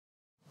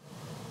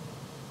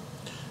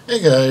Hey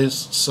guys,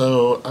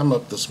 so I'm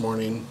up this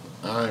morning.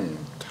 I'm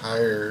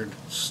tired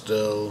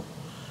still,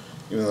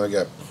 even though I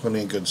got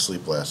plenty of good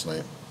sleep last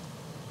night.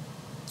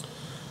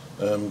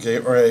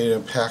 Getting ready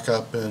to pack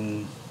up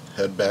and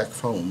head back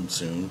home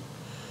soon.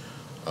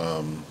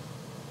 Um,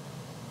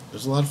 it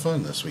was a lot of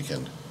fun this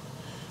weekend.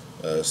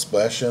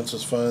 Splash Dance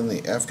was fun.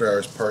 The after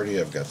hours party,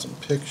 I've got some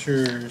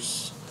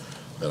pictures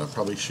that I'll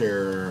probably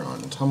share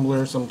on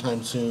Tumblr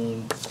sometime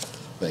soon.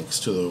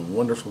 Thanks to the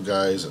wonderful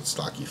guys at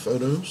Stocky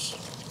Photos.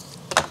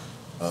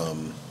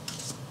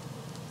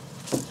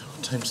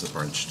 What time's the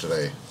brunch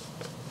today?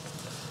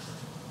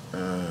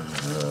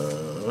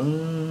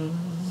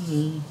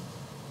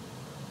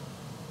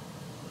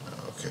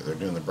 Okay, they're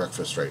doing the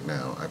breakfast right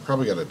now. I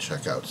probably got to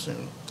check out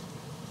soon.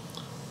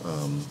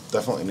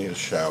 Definitely need a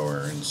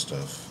shower and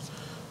stuff.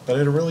 But I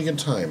had a really good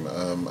time.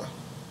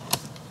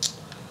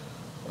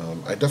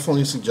 I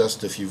definitely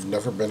suggest if you've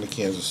never been to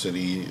Kansas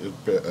City,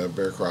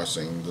 Bear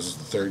Crossing, this is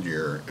the third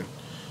year.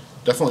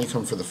 Definitely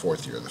come for the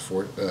fourth year.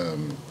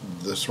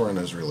 This run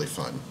is really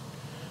fun.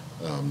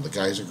 The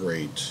guys are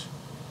great.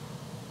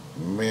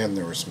 Man,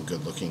 there were some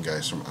good-looking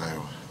guys from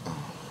Iowa.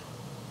 Oh.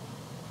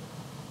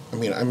 I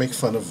mean, I make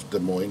fun of Des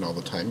Moines all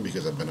the time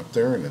because I've been up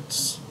there, and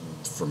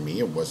for me,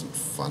 it wasn't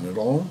fun at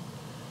all.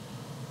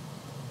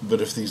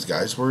 But if these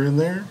guys were in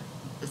there,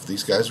 if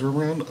these guys were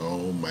around,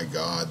 oh my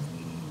God,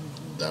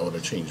 that would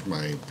have changed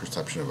my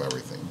perception of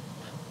everything.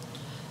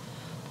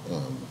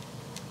 Um,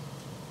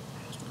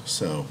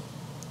 so,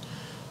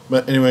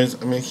 but anyways,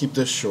 I'm gonna keep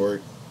this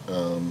short.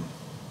 Um,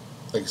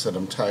 like I said,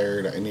 I'm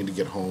tired. I need to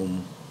get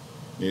home.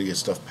 I need to get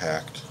stuff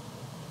packed.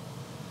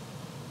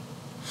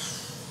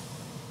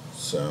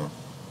 So,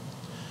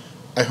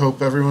 I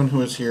hope everyone who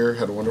was here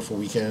had a wonderful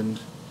weekend.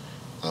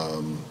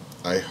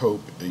 I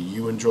hope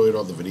you enjoyed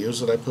all the videos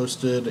that I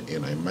posted,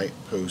 and I might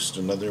post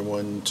another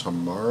one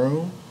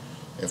tomorrow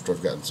after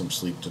I've gotten some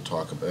sleep to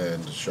talk about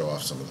and to show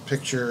off some of the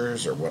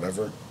pictures or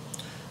whatever.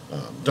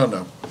 Don't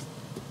know.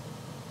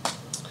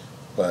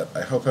 But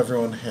I hope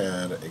everyone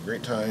had a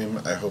great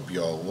time. I hope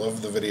you all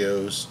love the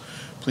videos.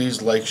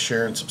 Please like,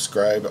 share, and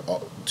subscribe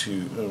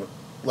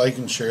like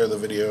and share the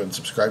video and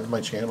subscribe to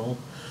my channel.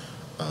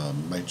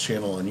 My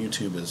channel on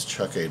YouTube is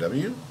Chuck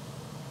AW.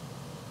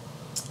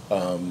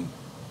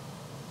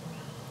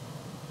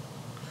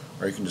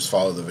 Or you can just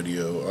follow the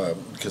video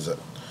because you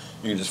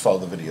can just follow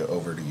the video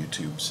over to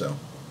YouTube. So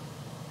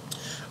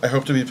I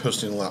hope to be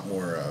posting a lot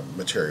more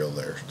material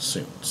there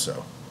soon.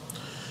 So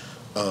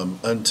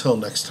until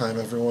next time,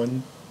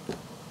 everyone,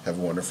 have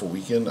a wonderful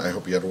weekend. I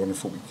hope you had a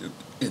wonderful weekend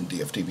in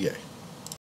DFTBA.